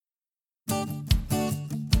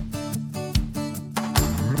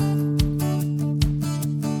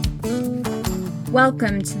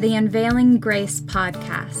Welcome to the Unveiling Grace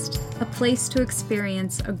podcast, a place to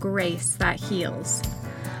experience a grace that heals.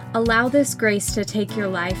 Allow this grace to take your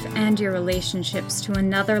life and your relationships to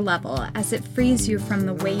another level as it frees you from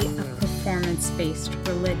the weight of performance-based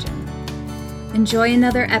religion. Enjoy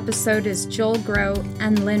another episode as Joel Groat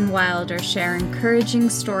and Lynn Wilder share encouraging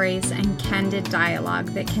stories and candid dialogue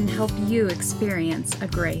that can help you experience a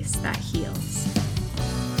grace that heals.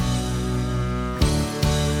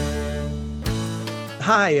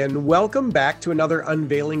 Hi, and welcome back to another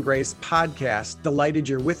Unveiling Grace podcast. Delighted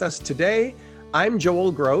you're with us today. I'm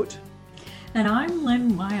Joel Groat. And I'm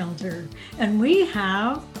Lynn Wilder. And we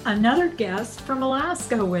have another guest from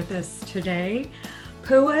Alaska with us today.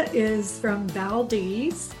 Pua is from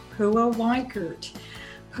Valdez, Pua Weichert.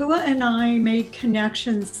 Pua and I made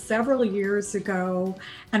connections several years ago,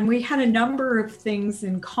 and we had a number of things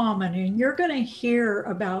in common. And you're going to hear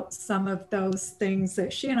about some of those things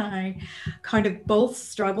that she and I kind of both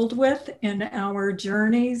struggled with in our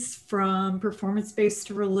journeys from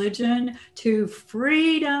performance-based religion to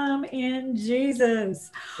freedom in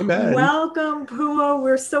Jesus. Amen. Welcome, Pua.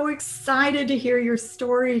 We're so excited to hear your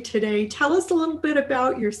story today. Tell us a little bit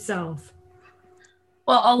about yourself.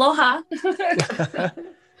 Well, aloha.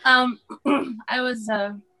 I was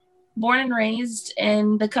born and raised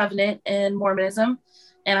in the Covenant in Mormonism,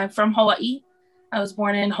 and I'm from Hawaii. I was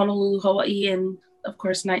born in Honolulu, Hawaii, in, of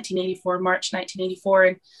course, March 1984.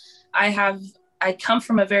 And I come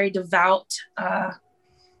from a very devout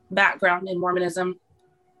background in Mormonism.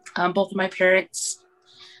 Both of my parents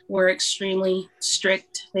were extremely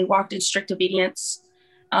strict. They walked in strict obedience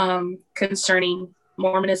concerning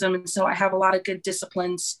Mormonism, and so I have a lot of good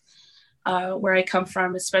disciplines where I come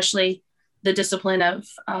from, especially the discipline of,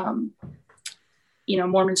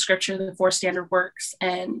 Mormon scripture, the 4 standard works,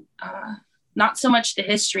 and not so much the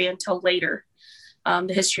history until later,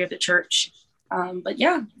 the history of the church. But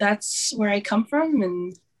yeah, that's where I come from,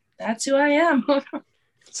 and that's who I am.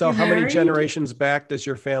 So how many generations back does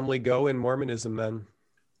your family go in Mormonism then?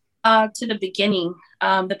 To the beginning,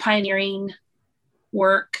 the pioneering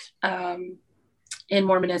work in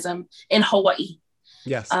Mormonism in Hawaii.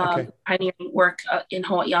 Yes. Okay. Pioneering work in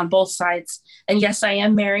Hawaii on both sides. And yes, I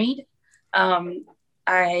am married.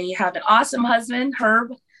 I have an awesome husband,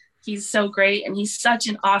 Herb. He's so great. And he's such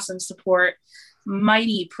an awesome support,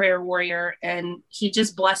 mighty prayer warrior. And he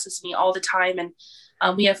just blesses me all the time. And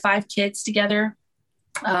we have 5 kids together,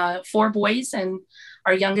 4 boys, and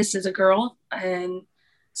our youngest is a girl. And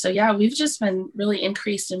so, yeah, we've just been really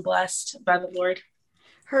increased and blessed by the Lord.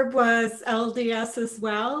 Herb was LDS as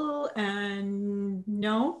well, and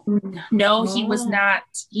no, he was not.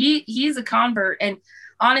 He's a convert, and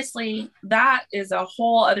honestly, that is a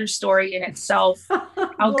whole other story in itself.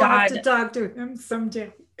 How God have to talk to him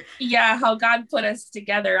someday. Yeah, how God put us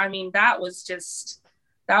together. I mean, that was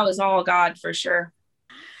all God for sure.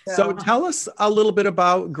 So tell us a little bit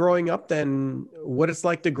about growing up then, what it's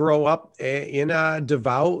like to grow up in a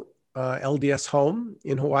devout LDS home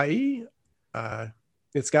in Hawaii.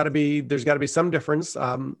 There's got to be some difference.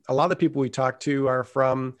 A lot of the people we talk to are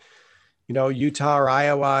from, Utah or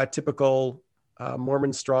Iowa, typical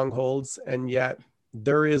Mormon strongholds. And yet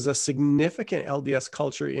there is a significant LDS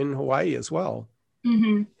culture in Hawaii as well.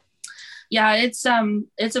 Mm-hmm. Yeah, it's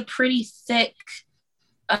a pretty thick,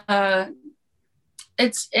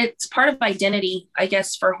 it's part of identity, I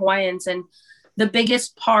guess, for Hawaiians. And the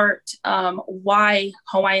biggest part why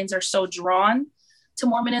Hawaiians are so drawn to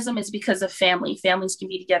Mormonism is because of family. Families can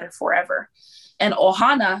be together forever. And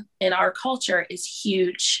ohana in our culture is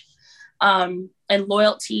huge. And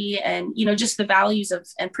loyalty and, just the values of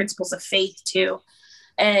and principles of faith too.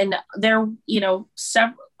 And there,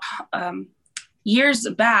 several years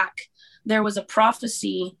back, there was a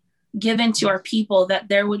prophecy given to our people that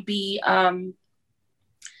there would be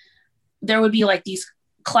like these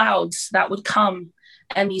clouds that would come,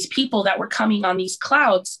 and these people that were coming on these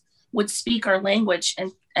clouds would speak our language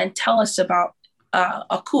and tell us about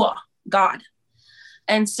Akua, God.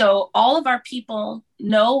 And so all of our people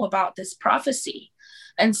know about this prophecy.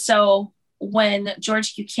 And so when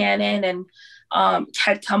George Buchanan and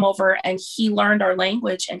had come over, and he learned our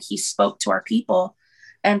language, and he spoke to our people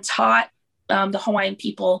and taught the Hawaiian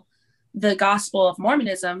people the gospel of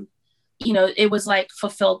Mormonism, it was like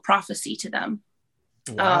fulfilled prophecy to them.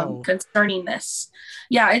 Wow. Concerning this.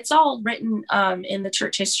 Yeah, it's all written in the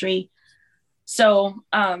church history. So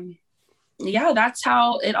that's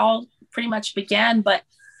how it all pretty much began. But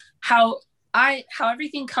how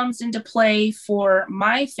everything comes into play for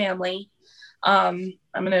my family, I'm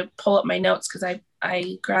going to pull up my notes because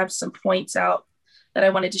I grabbed some points out that I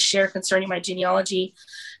wanted to share concerning my genealogy.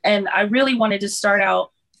 And I really wanted to start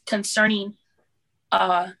out concerning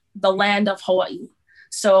the land of Hawaii.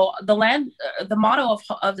 So the motto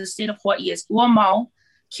of the state of Hawaii is Ua mau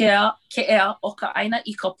ke'ea o ka aina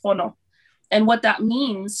I ka pono. And what that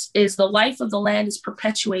means is the life of the land is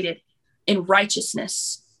perpetuated in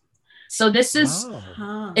righteousness. So this is,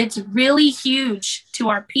 it's really huge to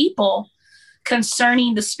our people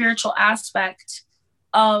concerning the spiritual aspect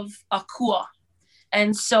of Akua.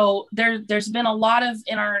 And so there's been a lot of,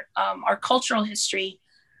 in our cultural history,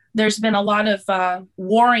 there's been a lot of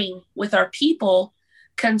warring with our people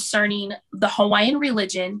concerning the Hawaiian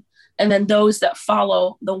religion and then those that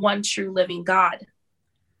follow the one true living God.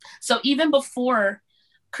 So even before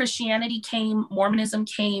Christianity came, Mormonism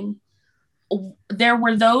came, there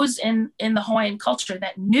were those in the Hawaiian culture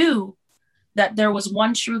that knew that there was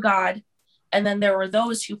one true God. And then there were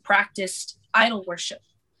those who practiced idol worship,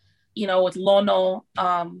 with Lono,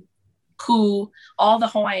 Ku, all the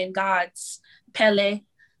Hawaiian gods, Pele,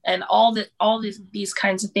 and all these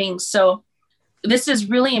kinds of things. So this is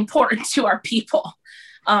really important to our people,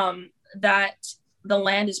 that the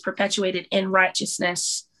land is perpetuated in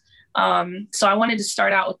righteousness. So I wanted to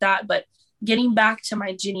start out with that, but getting back to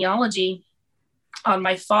my genealogy, on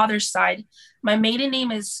my father's side, my maiden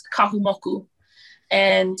name is Kahumoku.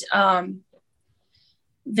 And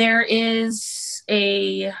there is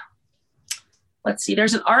there's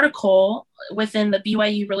an article within the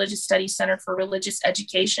BYU Religious Studies Center for Religious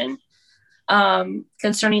Education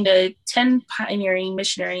concerning the 10 pioneering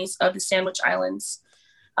missionaries of the Sandwich Islands,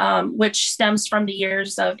 which stems from the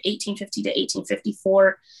years of 1850 to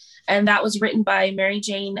 1854. And that was written by Mary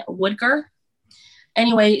Jane Woodger.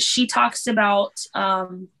 Anyway, she talks about,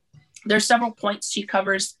 there's several points she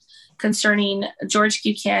covers concerning George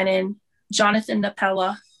Buchanan, Jonathan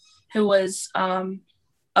Napela, who was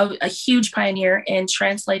a huge pioneer in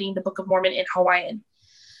translating the Book of Mormon in Hawaiian.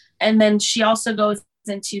 And then she also goes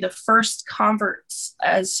into the first converts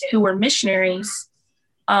who were missionaries,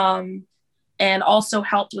 and also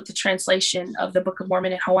helped with the translation of the Book of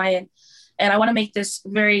Mormon in Hawaiian. And I want to make this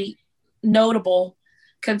very notable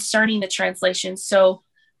concerning the translation. So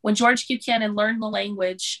when George Buchanan learned the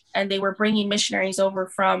language and they were bringing missionaries over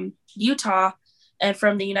from Utah and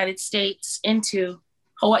from the United States into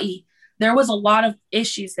Hawaii, there was a lot of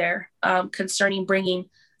issues there concerning bringing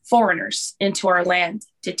foreigners into our land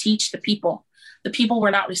to teach the people. The people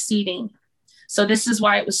were not receiving. So this is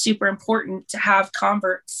why it was super important to have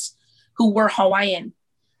converts who were Hawaiian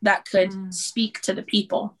that could speak to the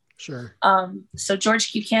people. Sure. So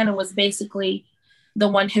George Buchanan was basically the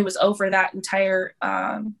one who was over that entire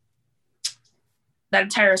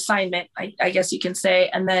assignment, I guess you can say.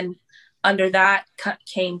 And then under that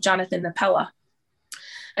came Jonathan Napela.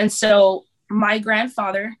 And so my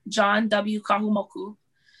grandfather, John W. Kahumoku,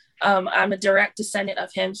 I'm a direct descendant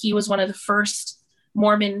of him. He was one of the first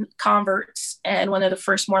Mormon converts and one of the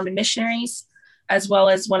first Mormon missionaries, as well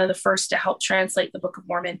as one of the first to help translate the Book of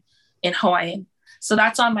Mormon in Hawaiian. So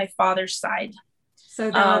that's on my father's side.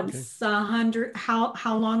 So that's 100.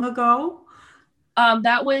 How long ago?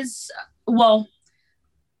 That was,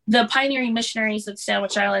 the pioneering missionaries of the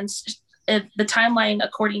Sandwich Islands. The timeline,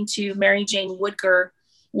 according to Mary Jane Woodger,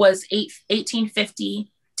 was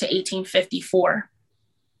 1850 to 1854.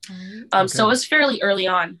 So it was fairly early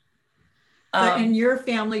on. And your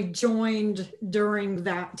family joined during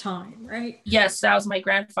that time, right? Yes, that was my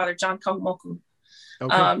grandfather, John Kahumoku.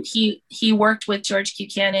 Okay. He worked with George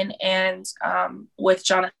Buchanan and with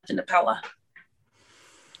Jonathan Napela.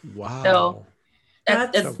 Wow. So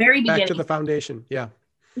at the very beginning. Back to the foundation. Yeah.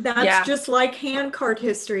 That's just like handcart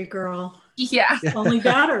history, girl. Yeah. Only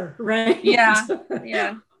better, right? Yeah.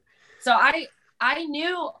 Yeah. So I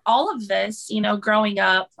knew all of this, growing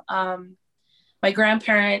up. My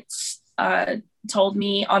grandparents told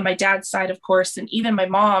me on my dad's side, of course, and even my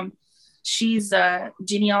mom, she's a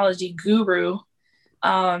genealogy guru.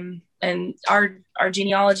 And our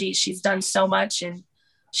genealogy, she's done so much, and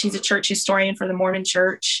she's a church historian for the Mormon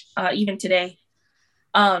Church, even today.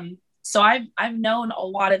 So I've known a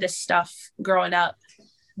lot of this stuff growing up,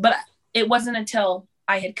 but it wasn't until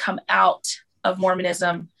I had come out of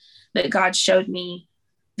Mormonism that God showed me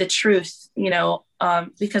the truth,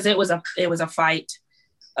 because it was a fight.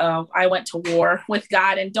 I went to war with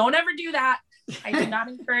God, and don't ever do that. I do not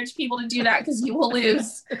encourage people to do that because you will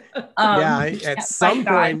lose. At some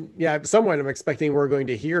point I'm expecting we're going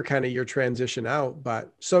to hear kind of your transition out.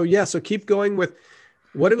 But so keep going with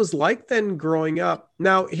what it was like then growing up.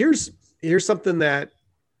 Now, here's something that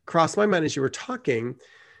crossed my mind as you were talking.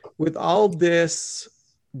 With all this,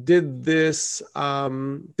 did the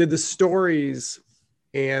stories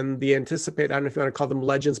and the I don't know if you want to call them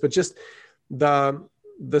legends, but just the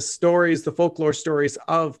the stories, the folklore stories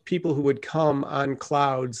of people who would come on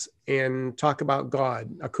clouds and talk about God,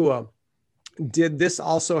 Akua. Did this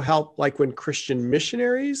also help, like when Christian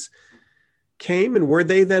missionaries came, and were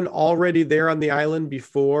they then already there on the island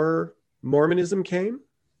before Mormonism came?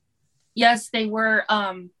 Yes, they were.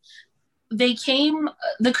 They came,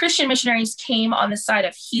 the Christian missionaries came on the side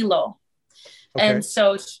of Hilo. Okay. And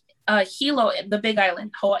so Hilo, the big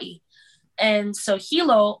island, Hawaii. And so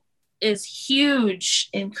Hilo is huge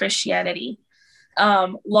in Christianity.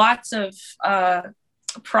 Lots of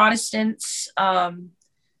Protestants, not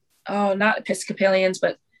Episcopalians,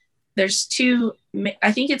 but there's two,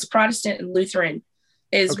 I think it's Protestant and Lutheran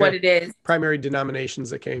is what it is. Primary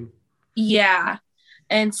denominations that came. Yeah.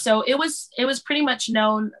 And so it was pretty much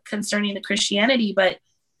known concerning the Christianity, but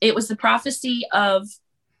it was the prophecy of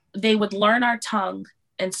they would learn our tongue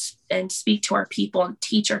and speak to our people and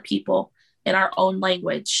teach our people in our own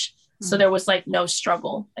language. Mm-hmm. So there was like no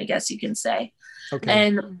struggle, I guess you can say. Okay.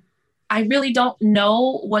 And I really don't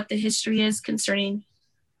know what the history is concerning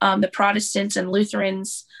the Protestants and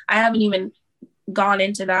Lutherans. I haven't even gone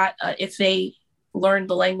into that, if they learned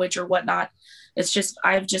the language or whatnot. It's just,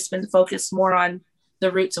 I've just been focused more on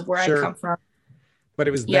the roots of where I come from. But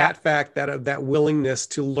it was that fact, that willingness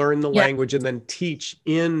to learn the language and then teach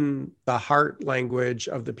in the heart language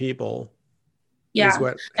of the people is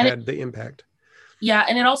what had the impact. Yeah.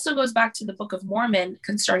 And it also goes back to the Book of Mormon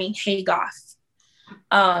concerning Hagoth,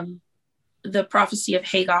 the prophecy of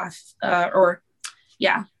Hagoth,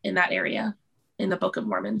 in that area in the Book of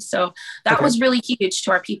Mormon. So that was really huge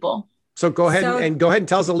to our people. So go ahead and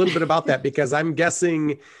tell us a little bit about that, because I'm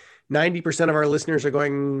guessing 90% of our listeners are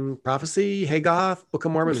going, prophecy, Hagoth, Book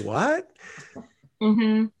of Mormon, what?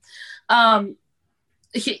 Mm-hmm.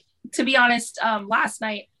 To be honest, last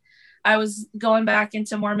night I was going back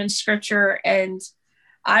into Mormon scripture and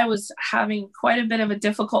I was having quite a bit of a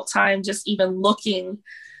difficult time just even looking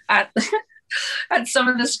at at some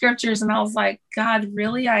of the scriptures. And I was like, God,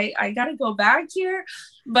 really? I got to go back here.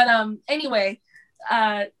 But anyway,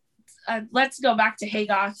 let's go back to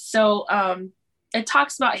Hagoth. So it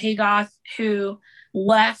talks about Hagoth who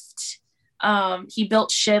left. He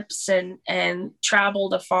built ships and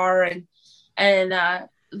traveled afar, and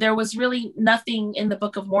there was really nothing in the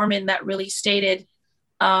Book of Mormon that really stated,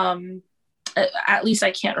 at least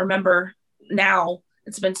I can't remember now,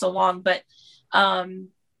 it's been so long, but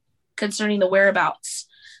concerning the whereabouts.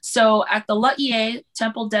 So at the Laie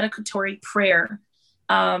Temple dedicatory prayer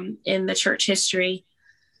in the church history,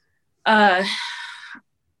 now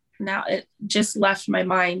it just left my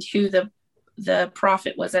mind who the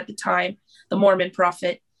prophet was at the time, the Mormon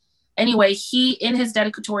prophet. Anyway, he, in his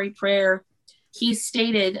dedicatory prayer, he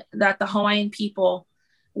stated that the Hawaiian people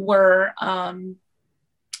were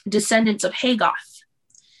descendants of Hagoth.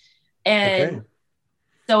 And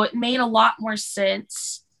so it made a lot more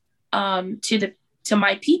sense to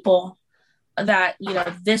my people that,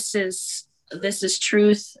 this is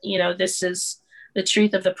truth, this is the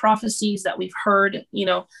truth of the prophecies that we've heard,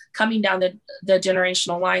 coming down the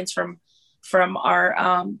generational lines from our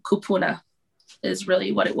kupuna is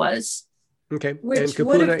really what it was. Okay. Which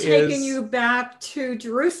would have taken you back to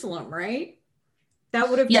Jerusalem, right? That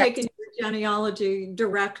would have taken your genealogy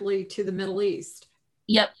directly to the Middle East.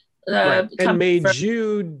 Yep. And made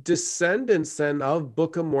you descendants then of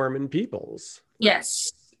Book of Mormon peoples.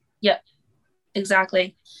 Yes. Yep.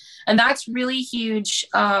 Exactly. And that's really huge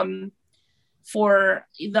for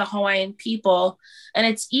the Hawaiian people. And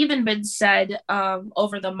it's even been said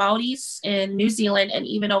over the Maoris in New Zealand and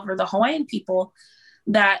even over the Hawaiian people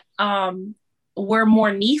that we're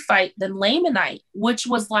more Nephite than Lamanite, which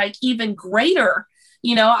was like even greater.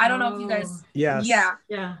 I don't know if you guys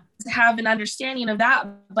have an understanding of that,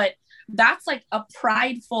 but that's like a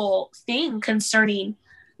prideful thing concerning,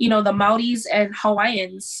 the Maoris and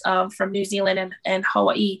Hawaiians from New Zealand and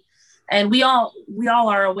Hawaii. And we all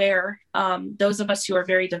are aware, those of us who are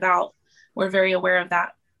very devout, we're very aware of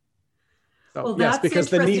that. Well, that's because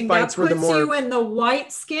the Nephites were the more... That puts you in the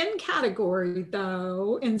white skin category,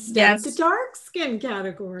 though, instead of the dark skin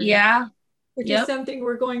category. Yeah. Which is something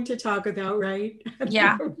we're going to talk about, right?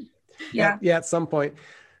 Yeah. Yeah, at some point.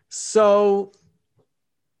 So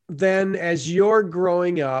then as you're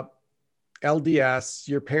growing up, LDS,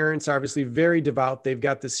 your parents are obviously very devout. They've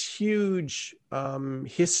got this huge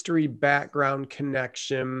history background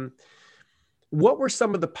connection. What were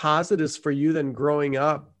some of the positives for you then growing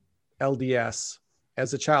up LDS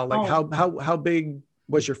as a child? Like how big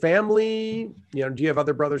was your family? Do you have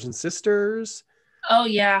other brothers and sisters? Oh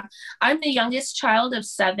yeah. I'm the youngest child of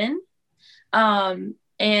 7.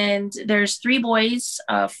 And there's 3 boys,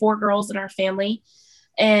 4 girls in our family.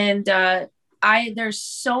 And there's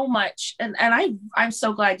so much, and I'm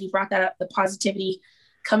so glad you brought that up, the positivity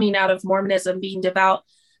coming out of Mormonism, being devout.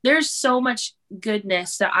 There's so much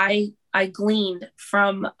goodness that I gleaned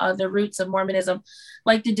from the roots of Mormonism,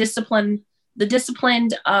 like the disciplined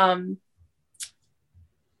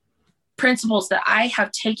principles that I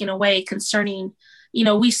have taken away concerning,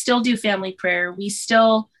 we still do family prayer. We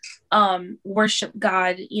still worship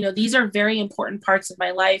God. These are very important parts of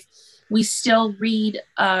my life. We still read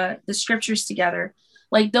the scriptures together.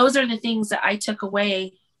 Like, those are the things that I took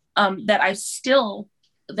away,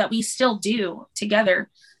 that we still do together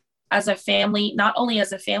as a family, not only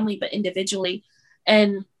as a family, but individually.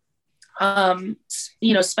 And,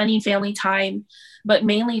 spending family time, but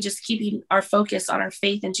mainly just keeping our focus on our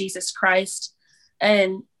faith in Jesus Christ.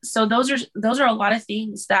 And so those are a lot of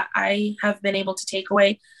things that I have been able to take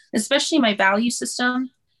away, especially my value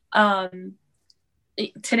system. Today,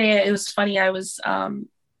 it was funny. I was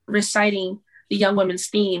reciting the Young Women's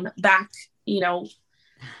theme back,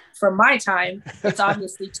 from my time. It's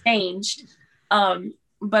obviously changed.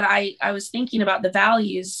 But I was thinking about the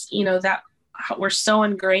values, that were so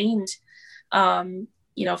ingrained,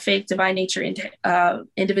 faith, divine nature,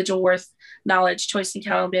 individual worth, knowledge, choice and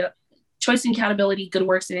accountability, good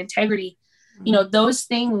works, and integrity. Those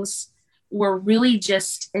things were really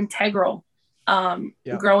just integral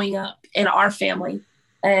growing up in our family.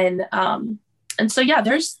 And so, yeah,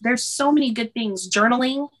 there's so many good things.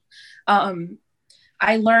 Journaling.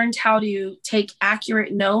 I learned how to take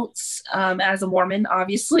accurate notes as a Mormon,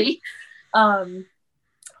 obviously, while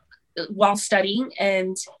studying.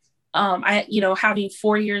 And having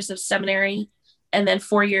 4 years of seminary and then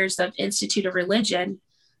 4 years of Institute of Religion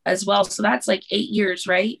as well. So that's like 8 years,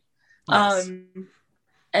 right? Yes.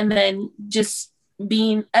 And then just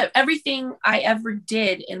being, everything I ever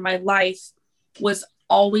did in my life was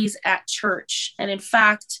always at church. And in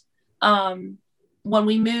fact, when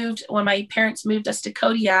my parents moved us to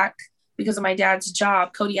Kodiak because of my dad's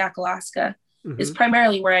job, Kodiak, Alaska, is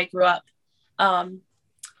primarily where I grew up.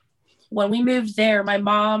 When we moved there, my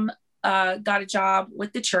mom got a job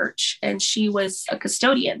with the church, and she was a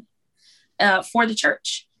custodian for the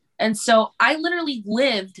church. And so I literally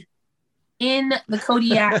lived in the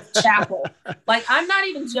Kodiak chapel. Like, I'm not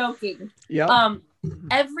even joking. Yeah.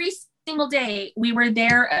 Every single day we were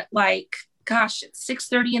there at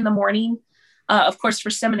 6:30 in the morning, of course, for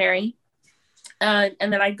seminary. And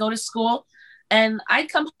then I'd go to school, and I'd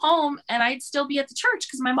come home, and I'd still be at the church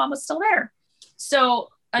because my mom was still there. So,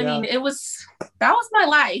 I mean, that was my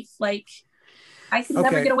life. Like, I could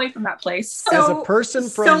never get away from that place. As a person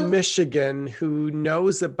from Michigan who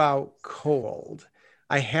knows about cold,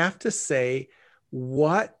 I have to say,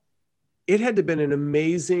 it had to have been an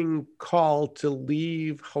amazing call to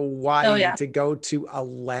leave Hawaii to go to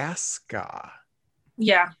Alaska.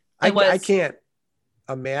 Yeah, I can't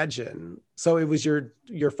imagine. So it was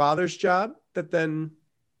your father's job that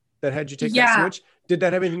had you take that switch? Did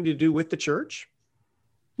that have anything to do with the church?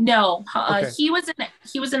 No, he was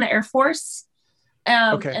in the Air Force,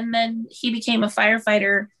 and then he became a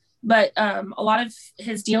firefighter. But a lot of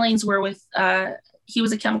his dealings were with. He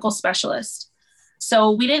was a chemical specialist,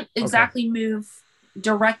 so we didn't exactly move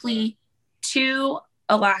directly to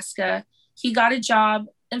Alaska. He got a job.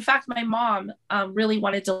 In fact, my mom really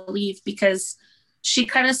wanted to leave because she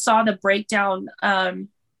kind of saw the breakdown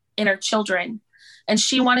in our children, and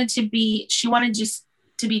she wanted just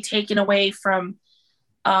to be taken away from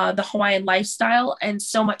the Hawaiian lifestyle and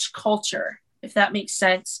so much culture, if that makes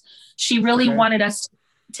sense. She really wanted us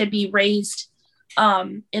to be raised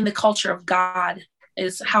in the culture of God,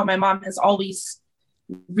 is how my mom has always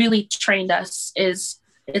really trained us. It's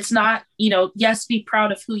not, yes, be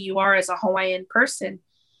proud of who you are as a Hawaiian person,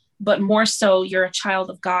 but more so you're a child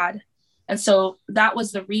of God. And so that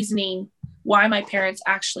was the reasoning why my parents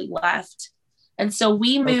actually left. And so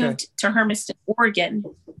we moved to Hermiston, Oregon.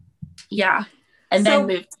 Yeah. And then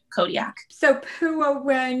moved to Kodiak. So Pua,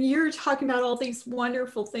 when you're talking about all these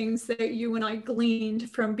wonderful things that you and I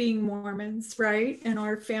gleaned from being Mormons, right? And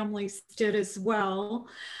our families did as well.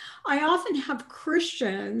 I often have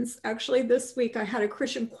Christians, actually this week I had a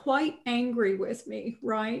Christian quite angry with me,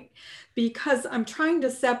 right? Because I'm trying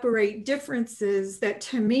to separate differences that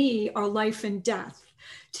to me are life and death,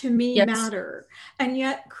 to me matter. And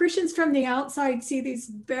yet Christians from the outside see these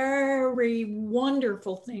very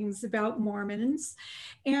wonderful things about Mormons,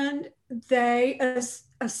 and they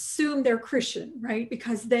assume they're Christian, right?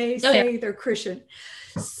 Because they say they're Christian.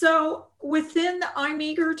 So I'm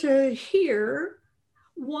eager to hear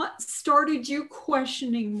what started you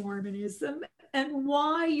questioning Mormonism and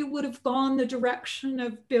why you would have gone the direction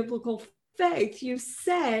of biblical faith. You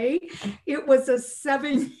say it was a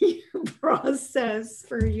 7-year process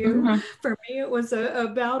for you. Mm-hmm. For me, it was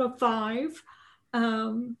about a 5.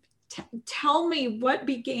 Tell me what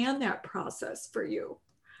began that process for you.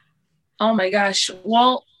 Oh my gosh.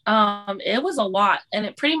 Well, it was a lot, and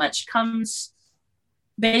it pretty much comes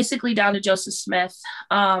basically down to Joseph Smith.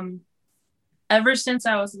 Ever since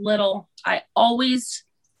I was little, I always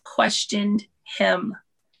questioned him.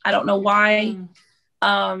 I don't know why.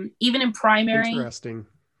 Even in primary. Interesting.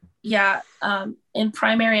 Yeah. In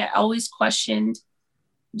primary, I always questioned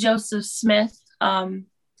Joseph Smith.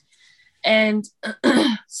 And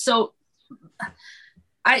so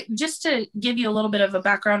just to give you a little bit of a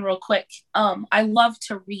background real quick, I love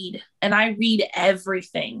to read, and I read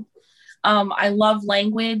everything. I love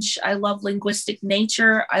language. I love linguistic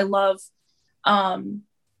nature. I like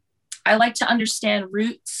to understand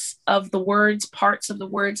roots of the words, parts of the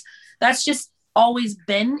words. That's just always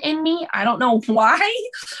been in me. I don't know why.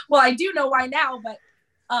 Well, I do know why now, but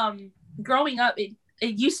growing up, it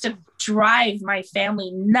used to drive my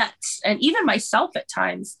family nuts, and even myself at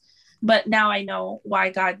times. But now I know why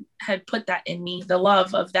God had put that in me, the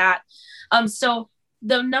love of that. So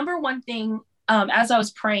the number one thing, as I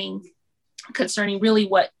was praying concerning really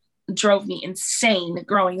what drove me insane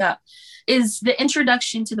growing up, is the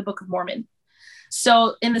introduction to the Book of Mormon.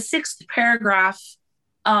 So in the 6th paragraph,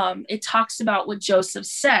 it talks about what Joseph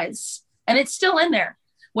says, and it's still in there.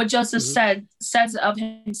 What Joseph says of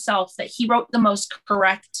himself, that he wrote the most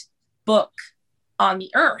correct book on the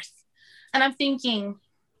earth. And I'm thinking,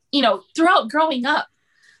 throughout growing up,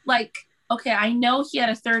 like, okay, I know he had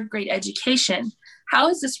a 3rd grade education. How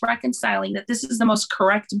is this reconciling that this is the most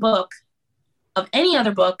correct book of any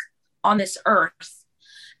other book on this earth?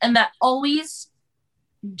 And that always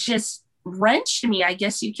just wrenched me, I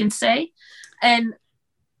guess you can say. And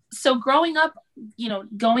so growing up,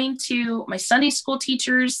 going to my Sunday school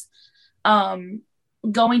teachers, going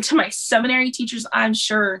to my seminary teachers, I'm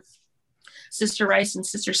sure Sister Rice and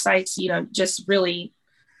Sister Sykes, just really,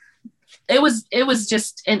 it was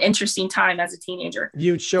just an interesting time as a teenager.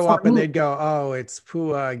 You'd show up and they'd go, "Oh, it's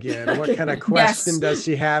Pua again. What kind of question does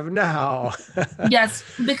she have now?" Yes,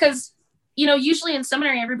 because, usually in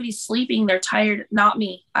seminary, everybody's sleeping. They're tired. Not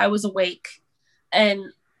me. I was awake,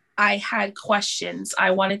 and I had questions.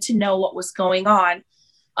 I wanted to know what was going on.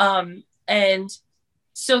 And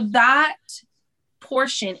so that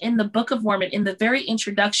portion in the Book of Mormon, in the very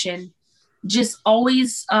introduction, just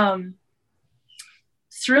always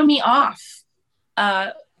threw me off.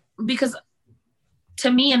 Because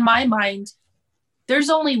to me, in my mind,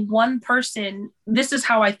 there's only one person. This is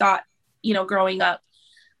how I thought, growing up.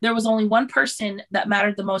 There was only one person that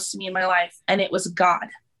mattered the most to me in my life, and it was God.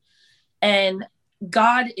 And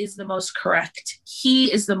God is the most correct.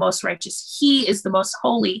 He is the most righteous. He is the most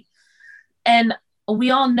holy. And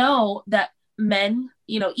we all know that men,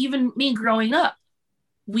 even me growing up,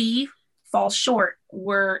 we fall short.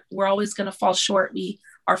 We're always going to fall short. We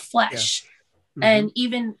are flesh. Yeah. And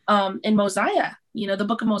even in Mosiah, the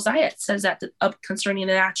book of Mosiah, it says that concerning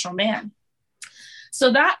the natural man.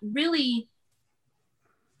 So that really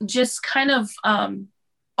just kind of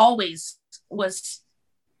always was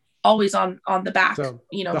always on the back, so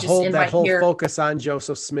just in my ear. Focus on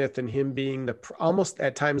Joseph Smith and him being almost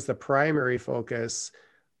at times the primary focus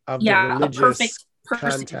of the religious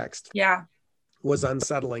context. Yeah. Was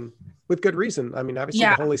unsettling with good reason. I mean, obviously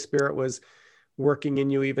the Holy Spirit was working in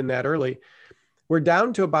you even that early. We're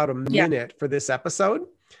down to about a minute for this episode.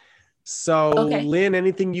 So Lynn,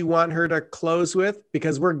 anything you want her to close with?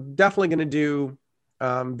 Because we're definitely going to do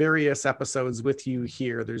various episodes with you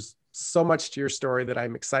here. There's so much to your story that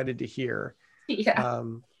I'm excited to hear. Yeah.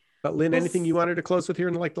 But Lynn, anything you wanted to close with here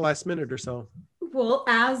in like the last minute or so? Well,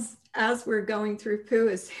 as we're going through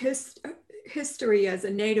Pua's history as a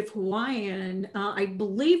native Hawaiian, I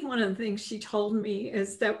believe one of the things she told me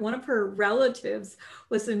is that one of her relatives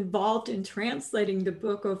was involved in translating the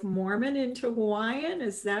Book of Mormon into Hawaiian.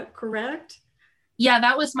 Is that correct? Yeah,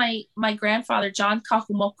 that was my grandfather, John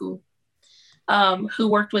Kahumoku, who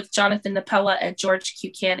worked with Jonathan Napella and George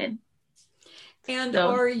Q. Cannon. And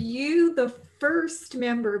are you the first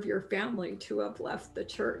member of your family to have left the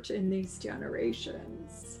church in these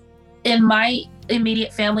generations? In my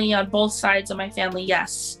immediate family, on both sides of my family,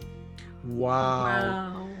 yes.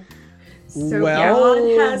 Wow. So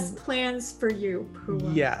God has plans for you,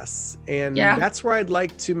 Pua. Yes. And that's where I'd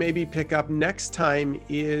like to maybe pick up next time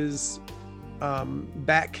is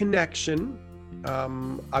that connection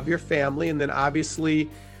of your family, and then obviously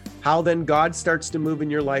how then God starts to move in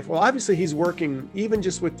your life. Well, obviously he's working even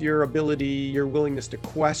just with your ability, your willingness to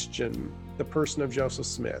question the person of Joseph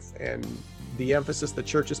Smith and the emphasis the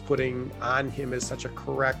church is putting on him as such a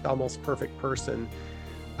correct, almost perfect person.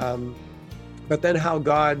 but then how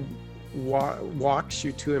God walks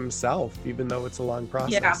you to himself, even though it's a long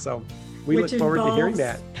process. Yeah. So we look forward to hearing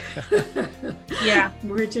that. Yeah.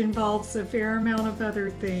 Which involves a fair amount of other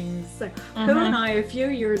things. Pooh and I, a few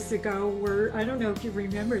years ago, I don't know if you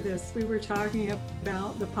remember this, we were talking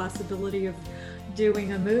about the possibility of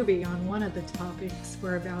doing a movie on one of the topics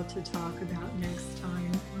we're about to talk about next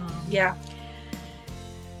time. Yeah.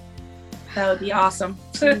 That would be awesome.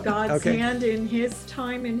 In God's hand, in his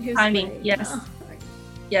time, in his timing. way. Yes.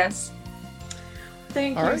 Yes.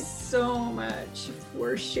 Thank you so much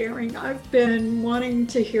for sharing. I've been wanting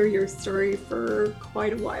to hear your story for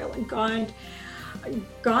quite a while, and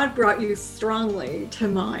God brought you strongly to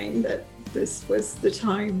mind that this was the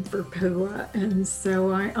time for Pua, and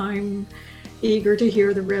so I'm eager to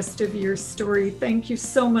hear the rest of your story. Thank you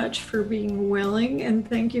so much for being willing, and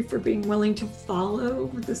thank you for being willing to follow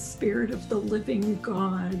the Spirit of the living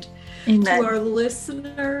God. Amen. To our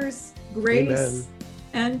listeners, grace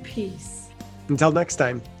and peace. Until next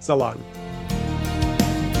time, so long.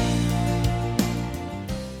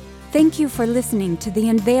 Thank you for listening to the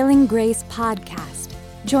Unveiling Grace podcast.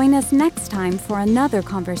 Join us next time for another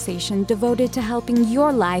conversation devoted to helping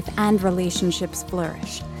your life and relationships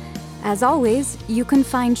flourish. As always, you can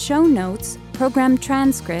find show notes, program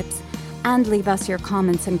transcripts, and leave us your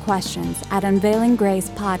comments and questions at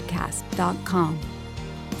unveilinggracepodcast.com.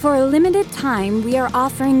 For a limited time, we are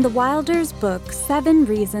offering the Wilders book, 7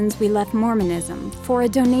 Reasons We Left Mormonism, for a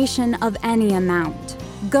donation of any amount.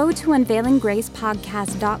 Go to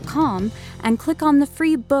unveilinggracepodcast.com and click on the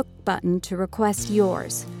free book button to request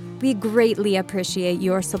yours. We greatly appreciate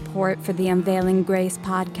your support for the Unveiling Grace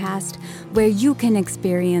podcast, where you can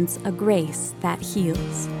experience a grace that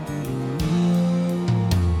heals.